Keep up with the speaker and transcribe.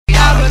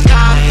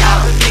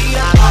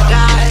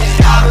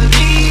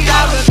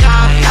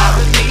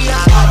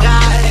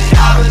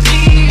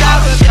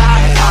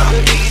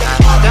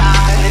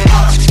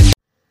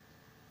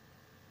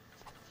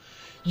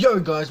Yo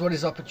guys, what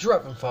is up? It's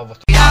Ratven Father.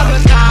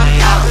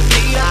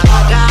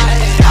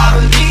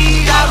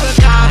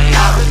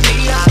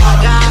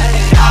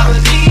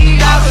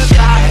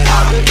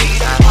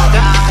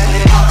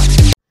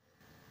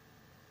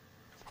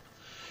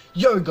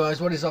 Yo guys,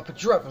 what is up?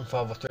 It's Ratven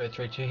Father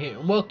 332 here,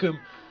 and welcome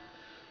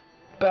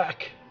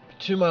back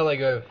to my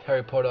Lego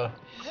Harry Potter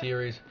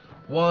series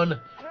 1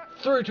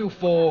 through to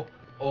 4,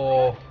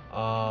 or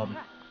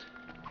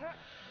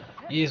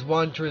years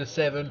 1 through to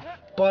 7.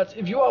 But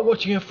if you are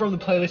watching it from the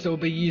playlist, it will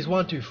be years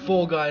 1 to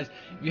 4, guys.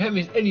 If you haven't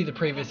missed any of the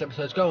previous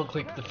episodes, go and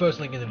click the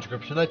first link in the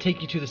description. That'll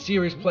take you to the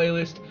series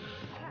playlist.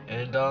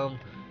 And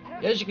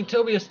as you can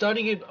tell, we are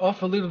starting it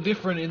off a little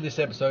different in this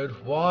episode.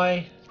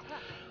 Why?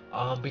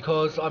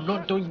 Because I'm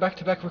not doing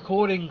back-to-back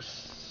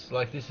recordings.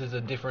 Like, this is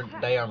a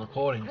different day I'm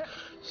recording.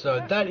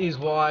 So that is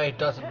why. It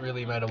doesn't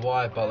really matter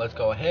why, but let's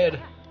go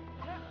ahead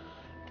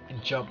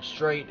and jump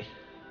straight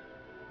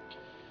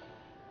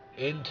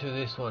into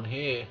this one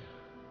here.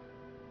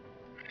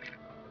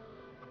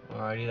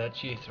 Alrighty,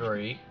 that's year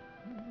 3.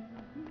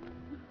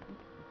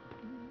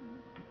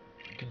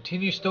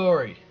 Continue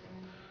story.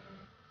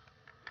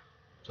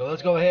 So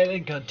let's go ahead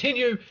and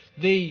continue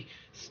the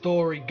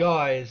story,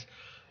 guys.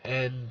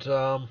 And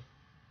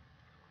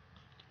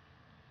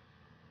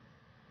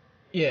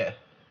yeah.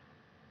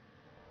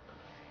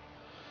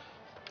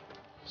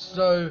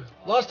 So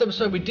last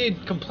episode we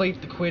did complete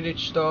the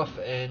Quidditch stuff,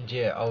 and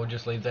yeah, I will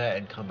just leave that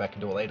and come back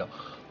and do it later.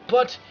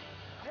 But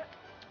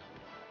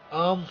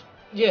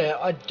yeah,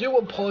 I do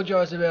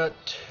apologize about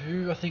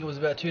I think it was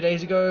about 2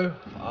 days ago.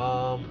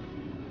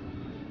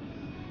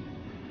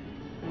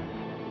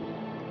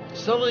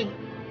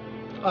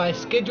 I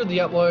scheduled the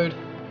upload,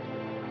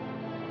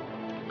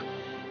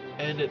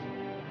 and it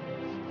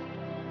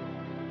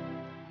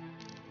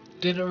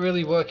didn't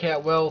really work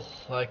out well.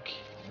 Like,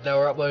 they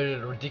were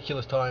uploaded at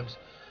ridiculous times.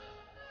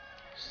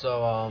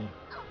 So,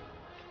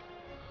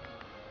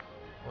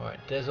 alright,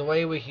 there's a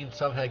way we can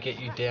somehow get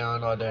you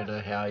down. I don't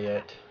know how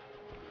yet.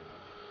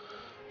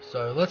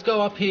 So let's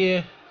go up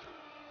here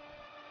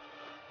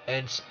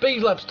and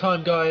speed lapse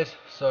time, guys.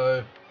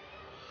 So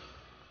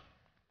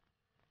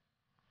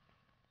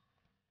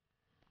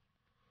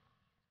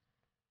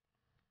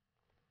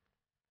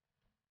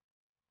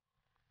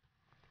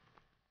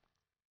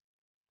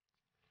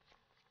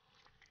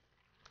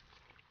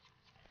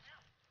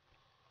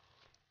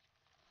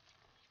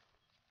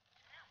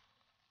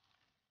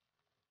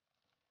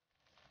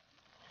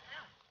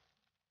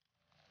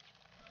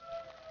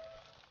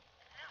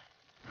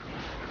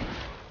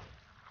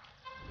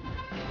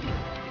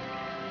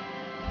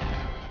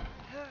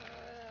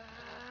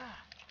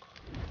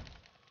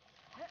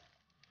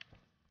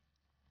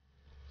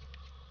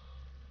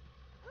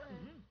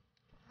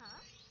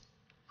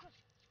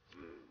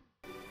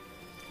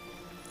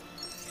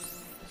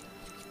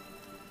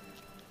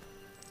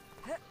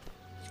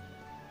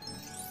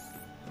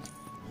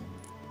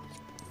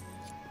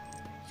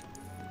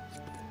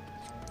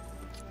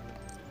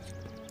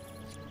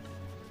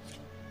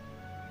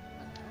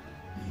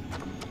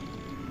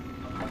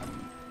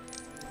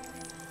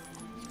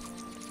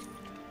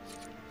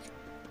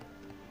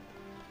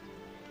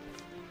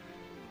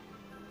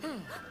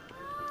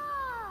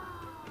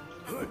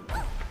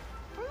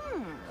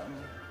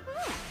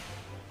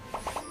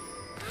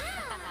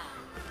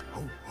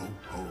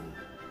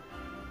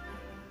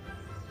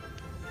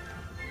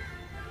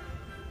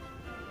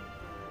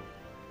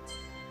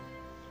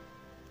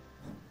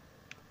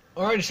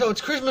alrighty, so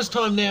it's Christmas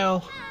time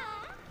now.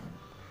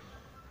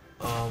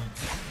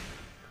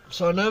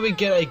 So I know we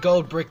get a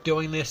gold brick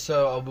doing this,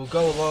 so I will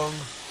go along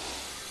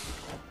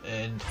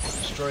and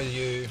destroy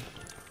you.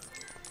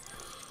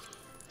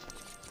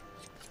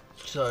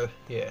 So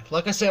yeah,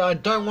 like I said, I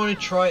don't want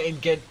to try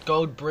and get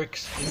gold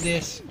bricks in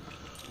this.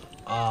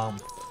 I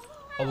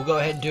will go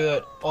ahead and do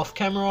it off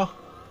camera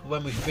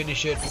when we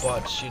finish it,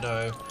 but you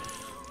know,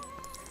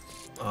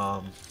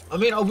 I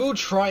mean, I will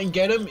try and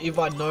get them if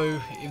I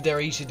know if they're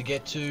easy to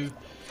get to.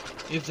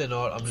 If they're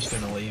not, I'm just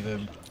going to leave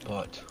them.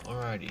 But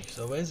alrighty,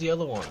 so where's the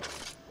other one?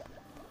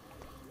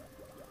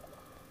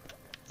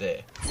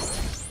 There.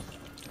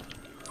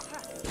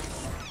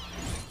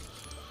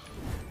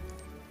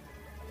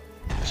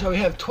 So we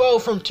have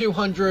 12 from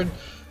 200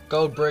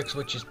 gold bricks,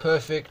 which is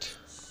perfect.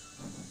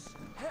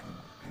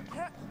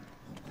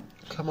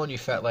 Come on, you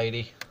fat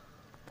lady.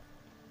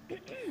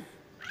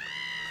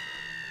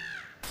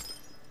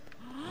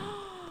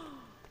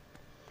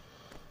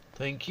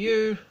 Thank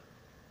you.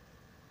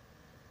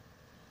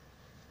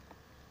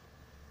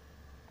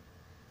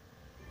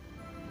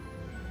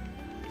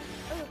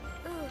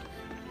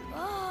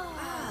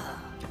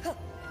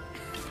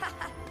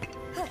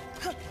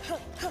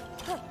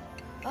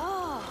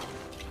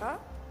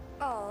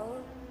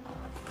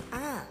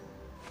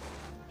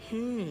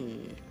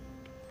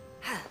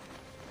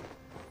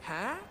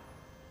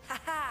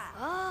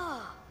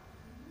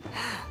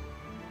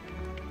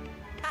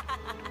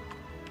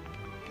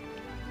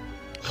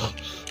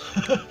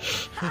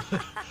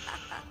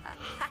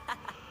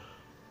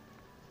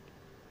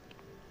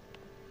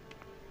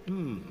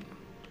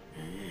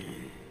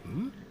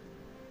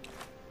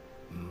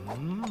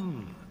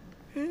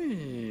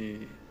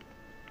 Hey.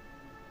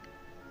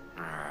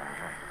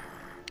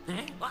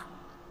 What?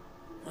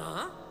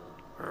 Huh?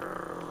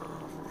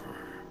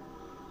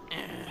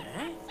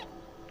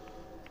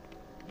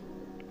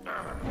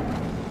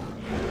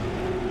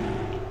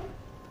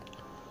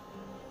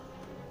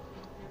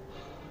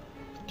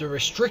 The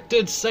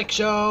restricted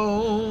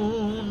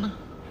section.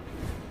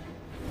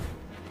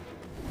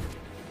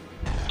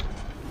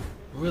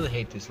 Really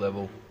hate this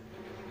level.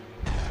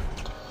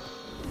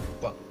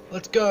 But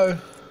let's go.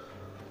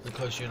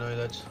 Because you know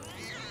that.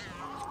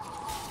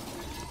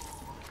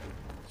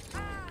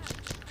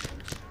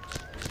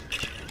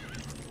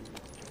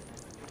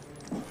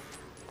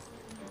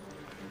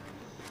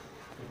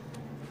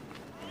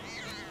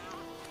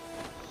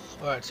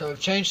 Alright, so we've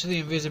changed to the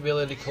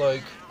invisibility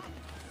cloak.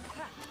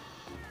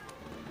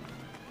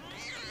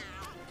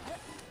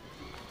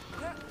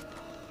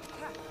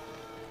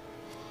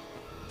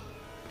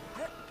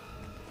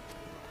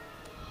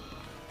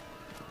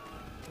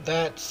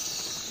 That's...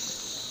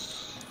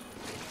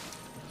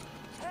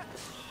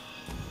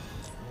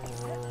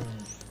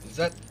 is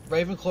that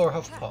Ravenclaw or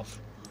Hufflepuff?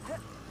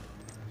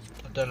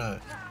 I don't know.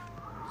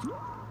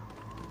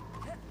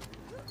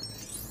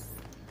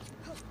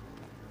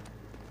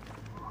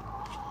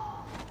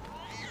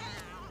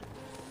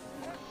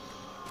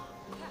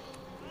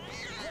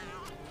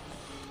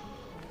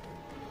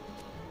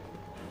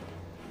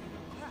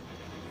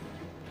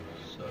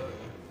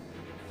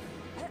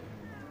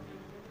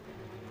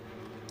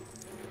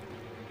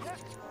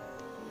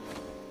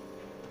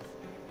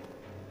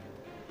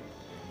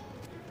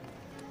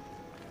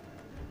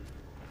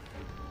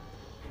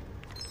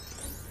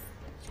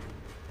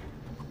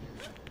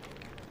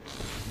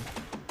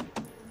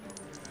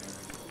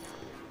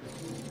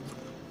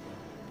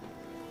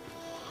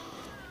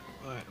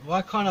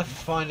 Why can't I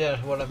find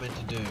out what I meant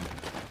to do?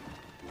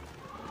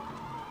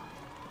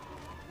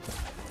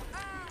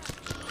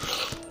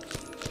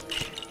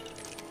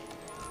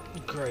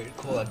 Great,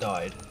 cool, I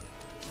died.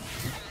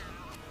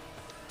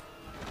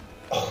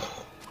 Oh.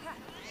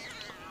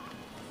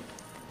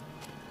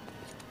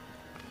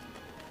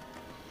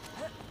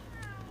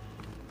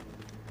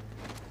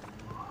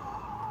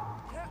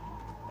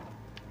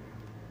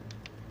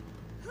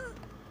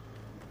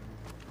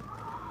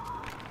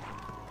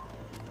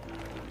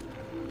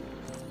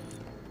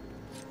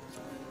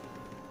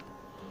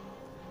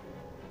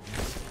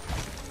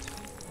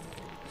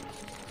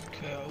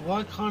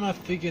 Why can't I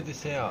figure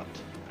this out?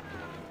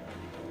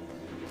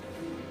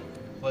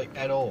 Like,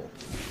 at all.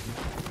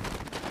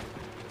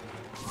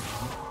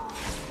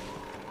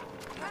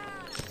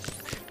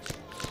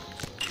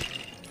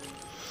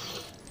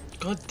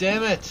 God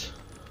damn it!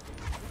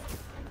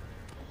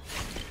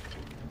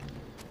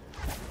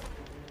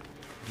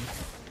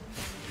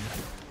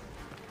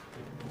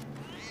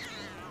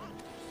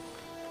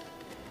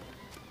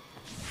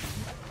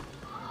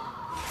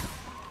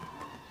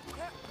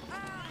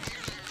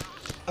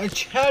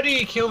 How do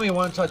you kill me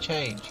once I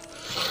change?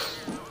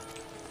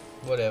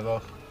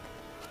 Whatever.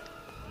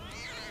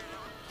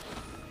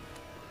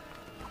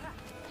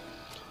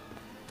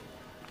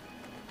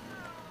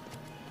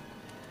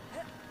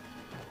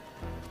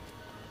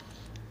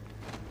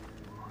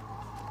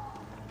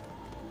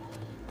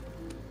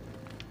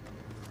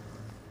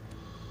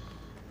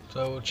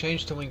 So we'll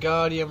change to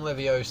Wingardium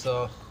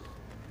Leviosa.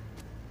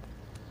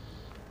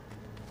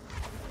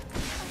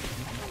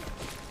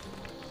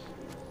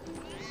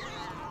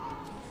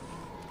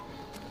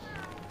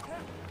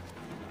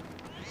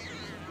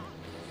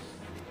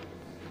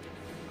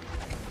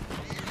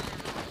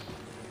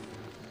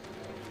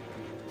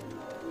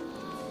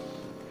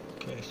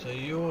 Okay, so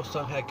you'll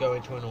somehow go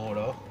into an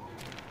order.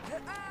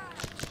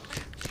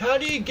 How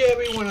do you get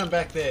me when I'm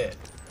back there?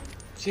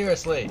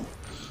 Seriously.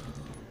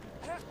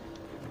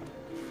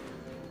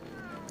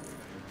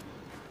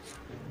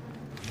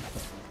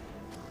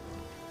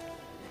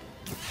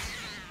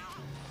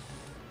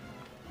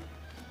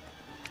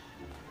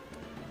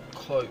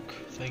 Cloak,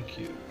 thank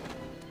you.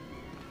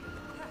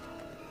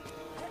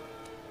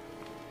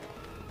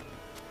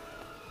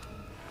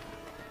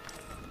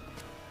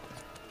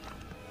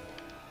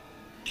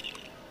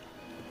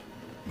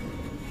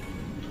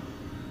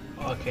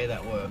 Okay,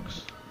 that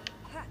works.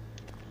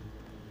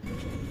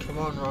 Come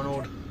on,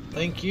 Ronald.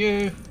 Thank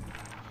you.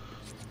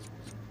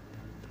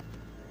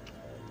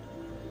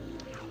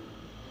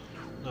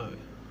 No.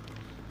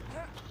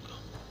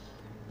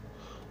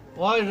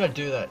 Why did I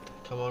do that?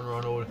 Come on,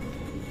 Ronald.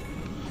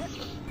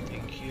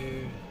 Thank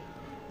you.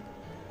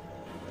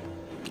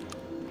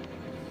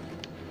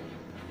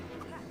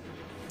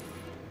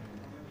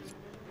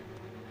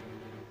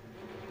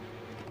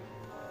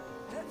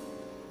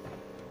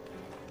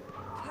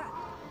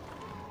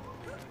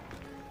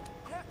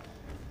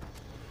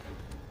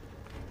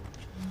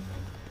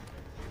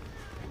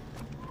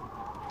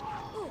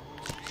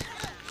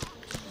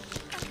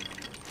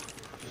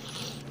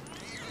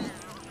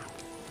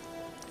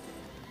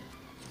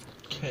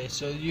 Okay,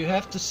 so you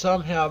have to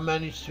somehow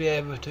manage to be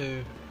able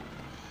to...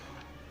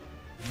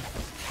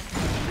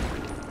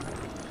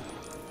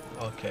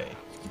 Okay.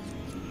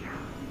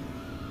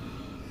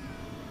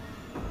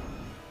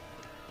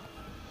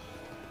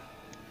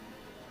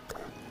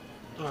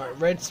 Alright,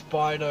 red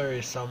spider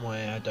is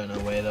somewhere, I don't know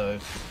where though.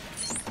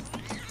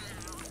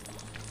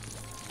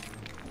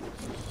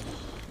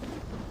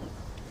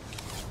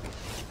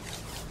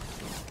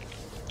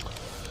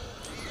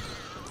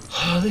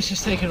 This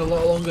is taking a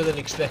lot longer than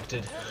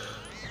expected.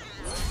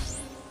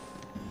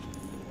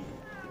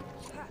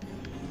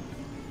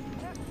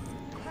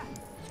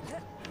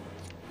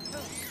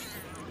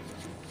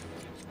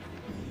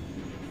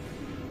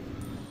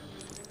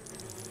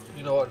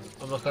 You know what?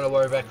 I'm not going to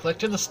worry about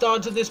collecting the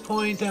studs at this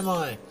point, am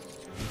I?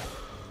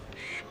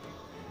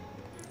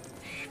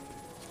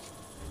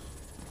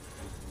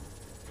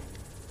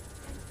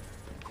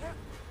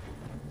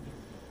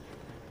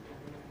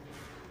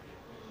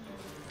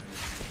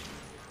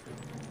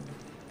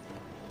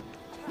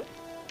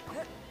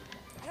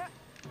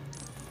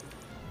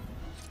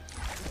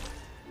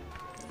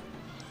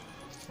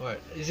 Alright,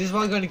 is this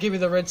one going to give me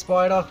the red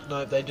spider?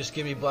 No, they just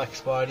give me black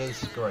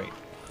spiders. Great.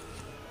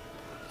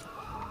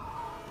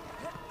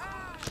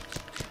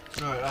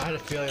 Alright, I had a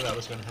feeling that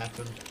was going to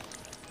happen.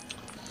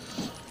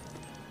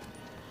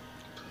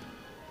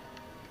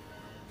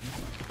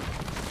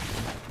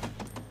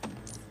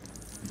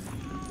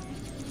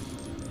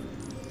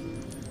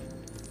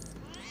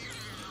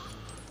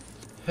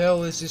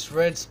 Hell is this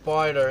red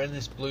spider and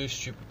this blue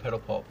stupid petal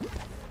pop?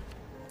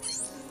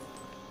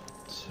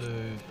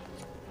 2.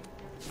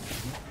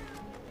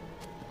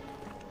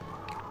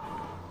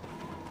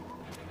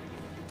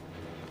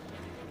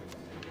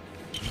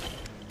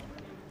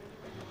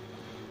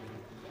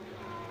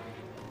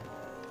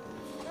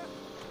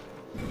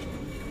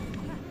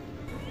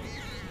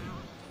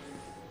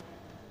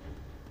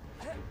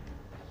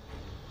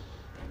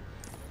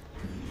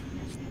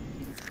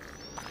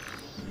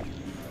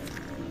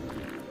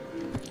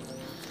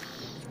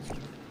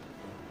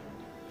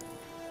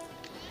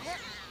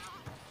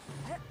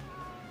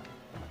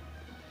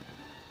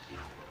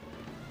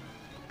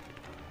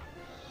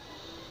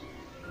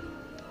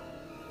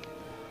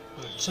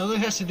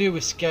 Something has to do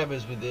with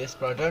scabbers with this,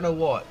 but I don't know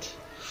what.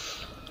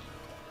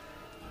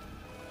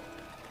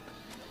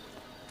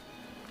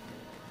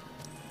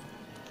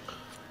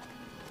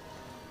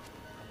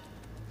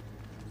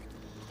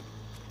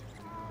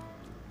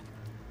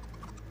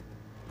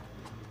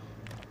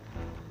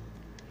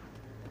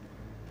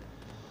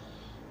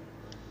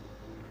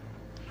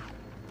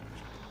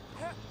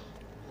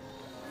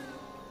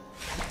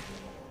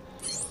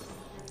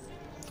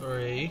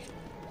 Three.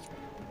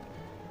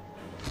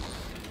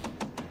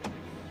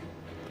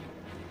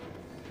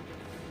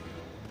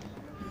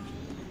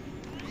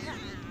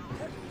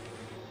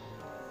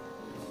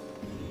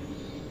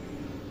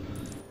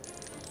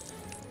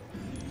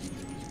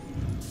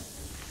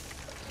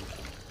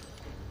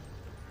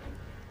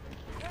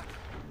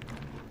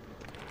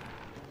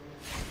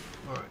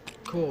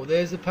 Cool,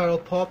 there's the paddle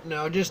pop.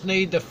 Now I just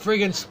need the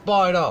friggin'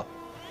 spider.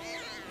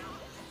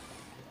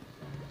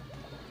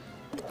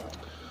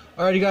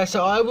 Alrighty guys,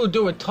 so I will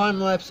do a time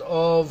lapse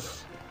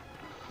of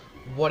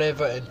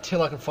whatever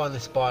until I can find the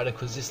spider,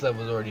 because this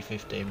level is already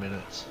 15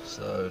 minutes,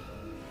 so...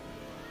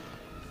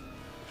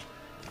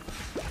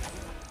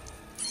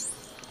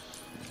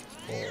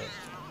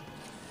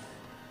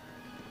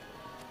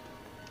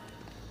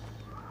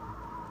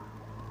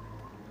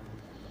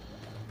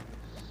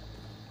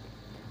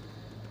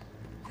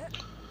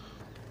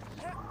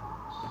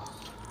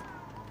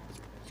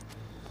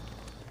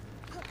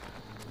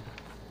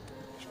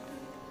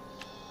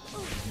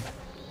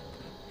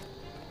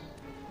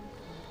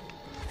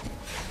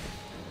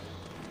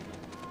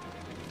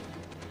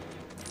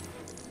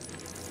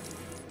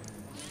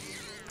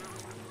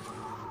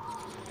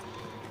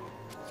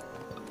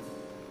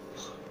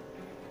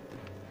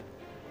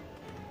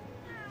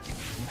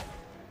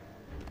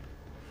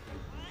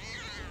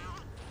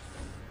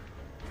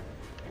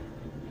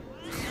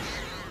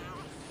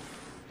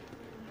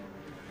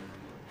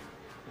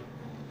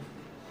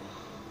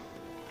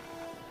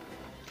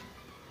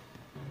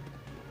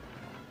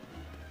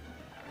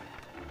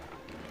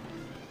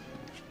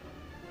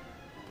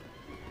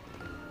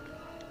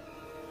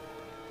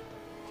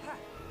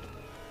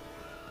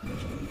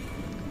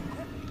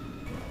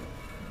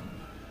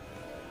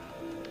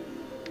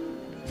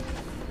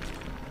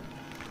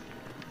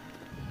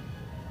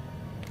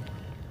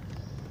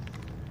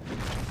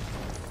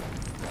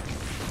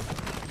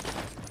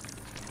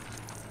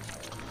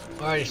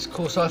 Alright,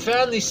 cool. So I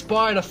found the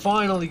spider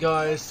finally,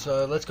 guys.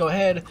 So let's go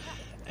ahead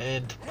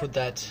and put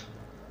that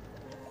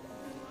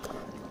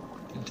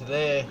into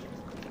there.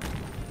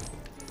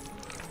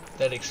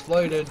 That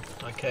exploded.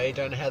 Okay,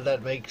 don't know how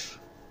that makes.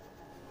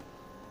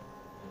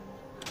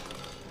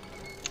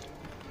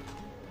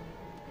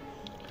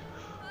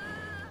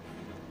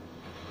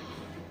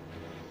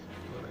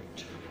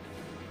 Alright.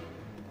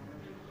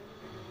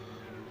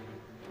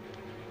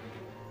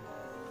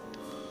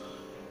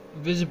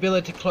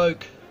 Invisibility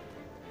cloak.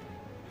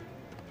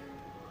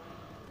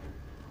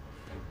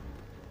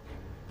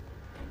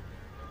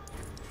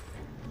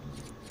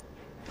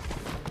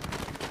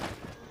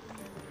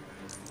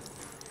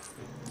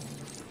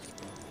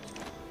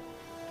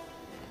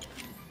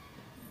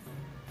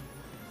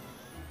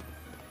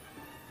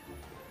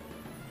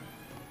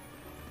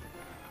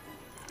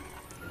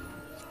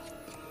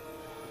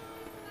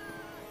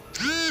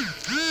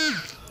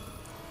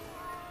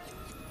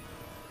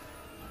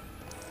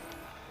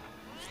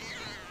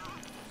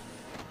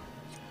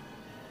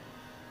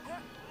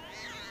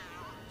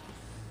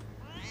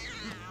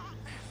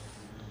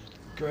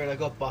 Great, I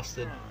got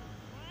busted.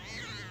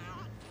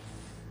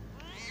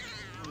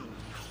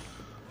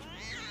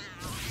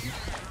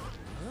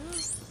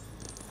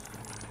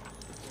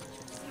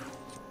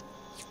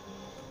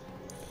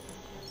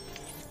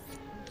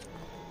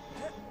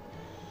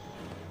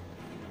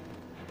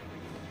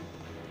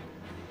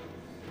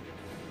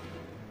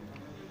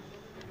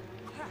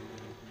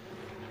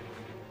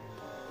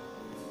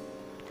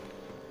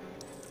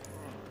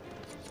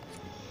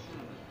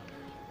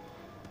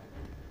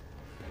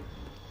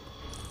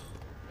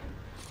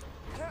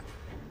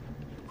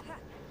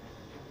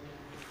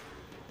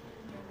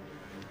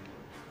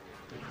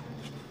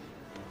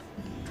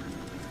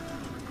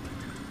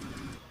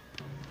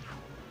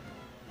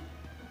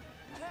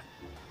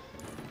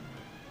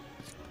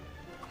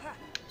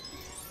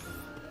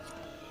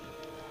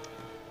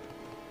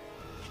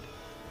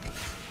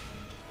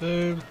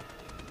 Boom.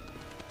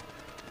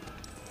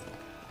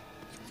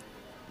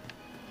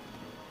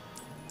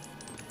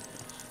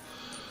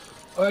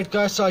 Alright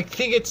guys, so I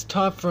think it's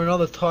time for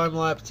another time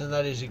lapse, and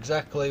that is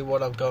exactly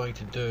what I'm going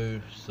to do.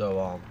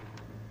 So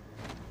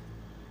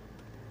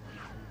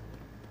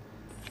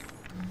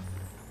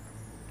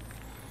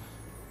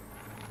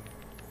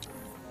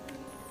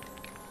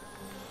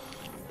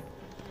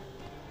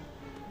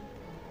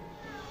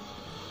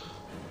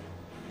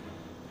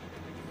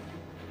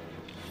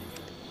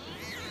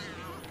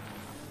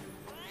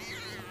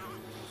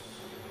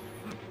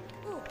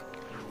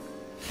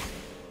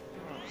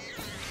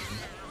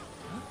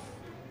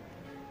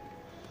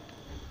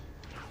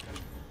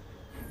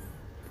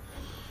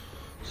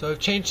So I've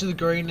changed to the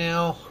green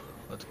now.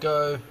 Let's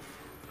go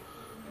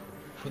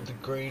for the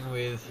green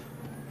with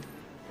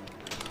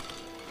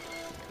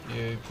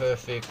you.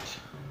 Perfect.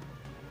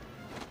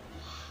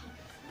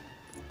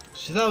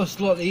 So that was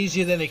a lot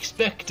easier than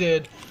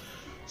expected.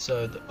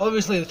 So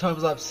obviously the time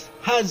lapse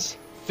has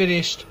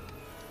finished,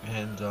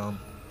 and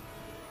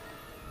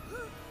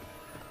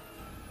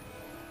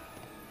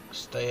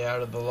stay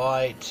out of the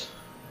light.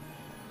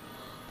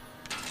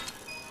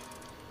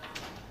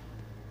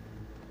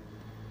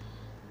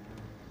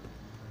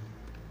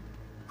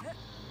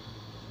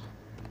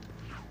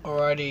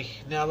 Alrighty,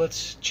 now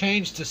let's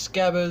change to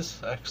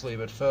scabbers, actually,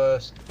 but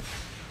first,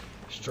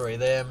 destroy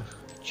them,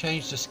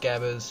 change to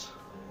scabbers.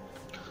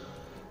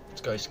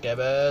 Let's go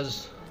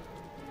scabbers,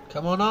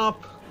 come on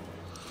up,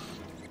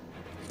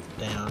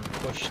 down,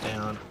 push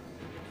down.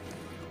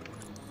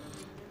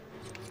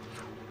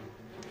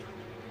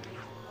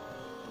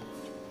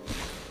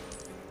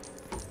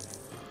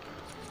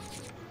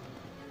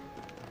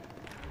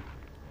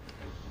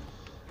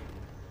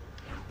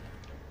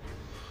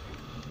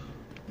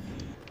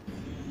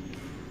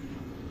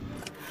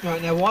 Right,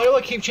 now why do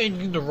I keep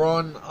changing to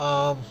Ron,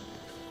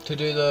 to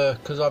do the,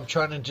 because I'm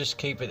trying to just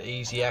keep it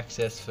easy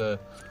access for...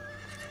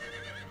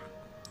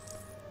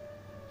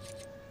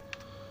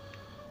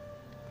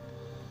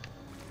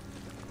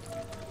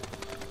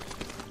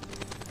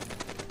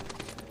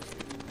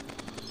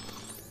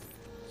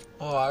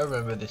 Oh, I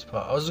remember this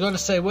part. I was going to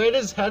say,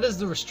 how does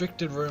the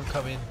restricted room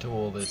come into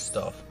all this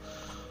stuff?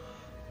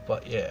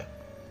 But yeah.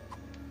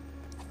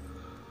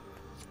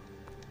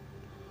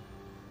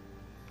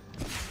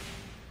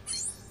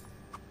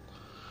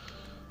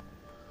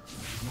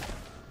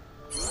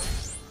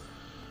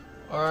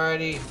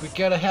 Alrighty, we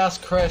get a house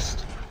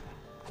crest,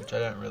 which I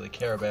don't really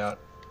care about.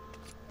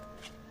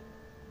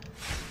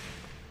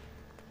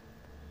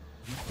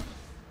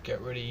 Get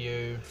rid of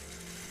you.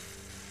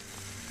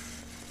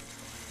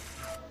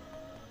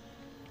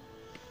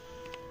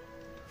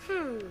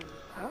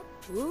 Huh?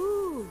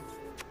 Ooh.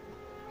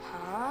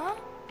 Huh?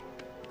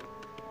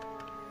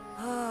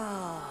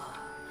 Ah.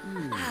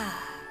 Ah.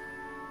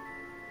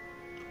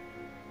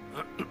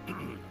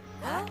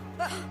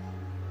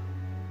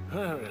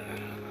 Huh?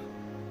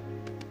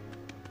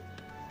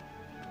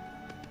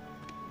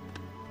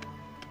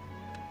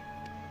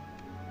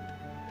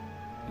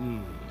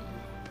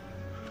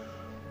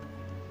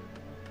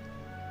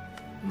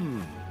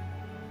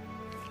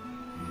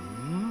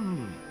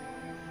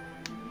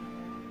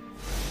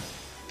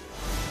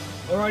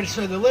 Alrighty,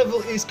 so the level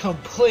is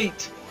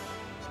complete.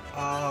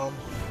 That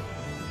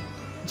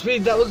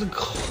was a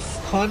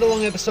kind of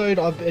long episode.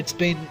 It's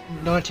been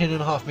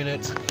 19.5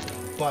 minutes,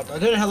 but I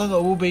don't know how long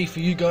it will be for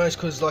you guys,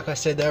 because like I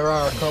said, there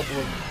are a couple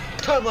of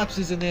time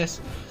lapses in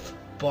this.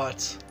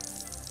 But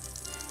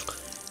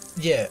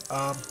yeah,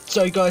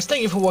 so guys,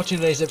 thank you for watching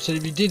today's episode.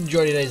 If you did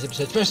enjoy today's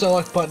episode, smash that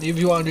like button. If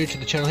you are new to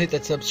the channel, hit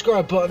that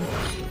subscribe button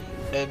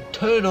and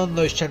turn on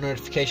those channel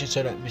notifications so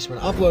you don't miss when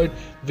I upload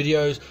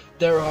videos.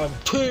 There are a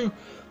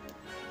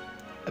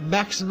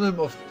minimum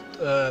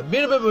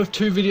of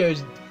 2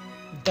 videos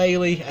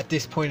daily at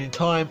this point in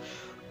time,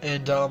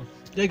 and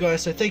yeah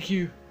guys, so thank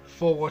you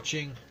for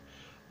watching.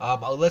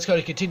 Let's go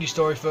to continue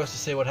story first to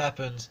see what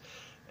happens,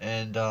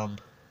 and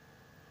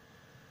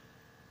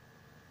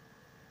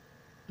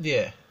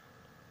yeah,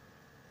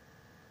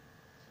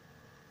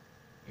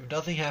 if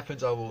nothing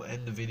happens I will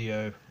end the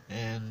video.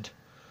 And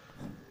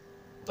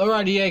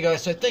alrighty, yeah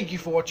guys, so thank you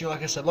for watching.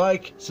 Like I said,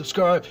 like,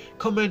 subscribe,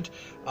 comment,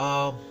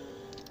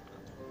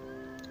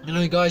 You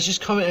know, guys,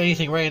 just comment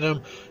anything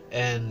random.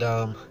 And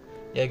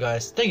yeah,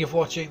 guys, thank you for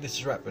watching. This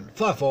is Ratven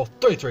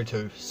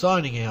 54332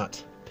 signing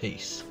out.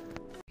 Peace.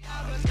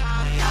 I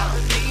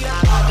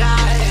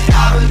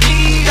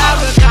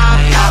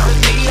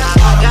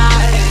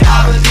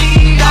would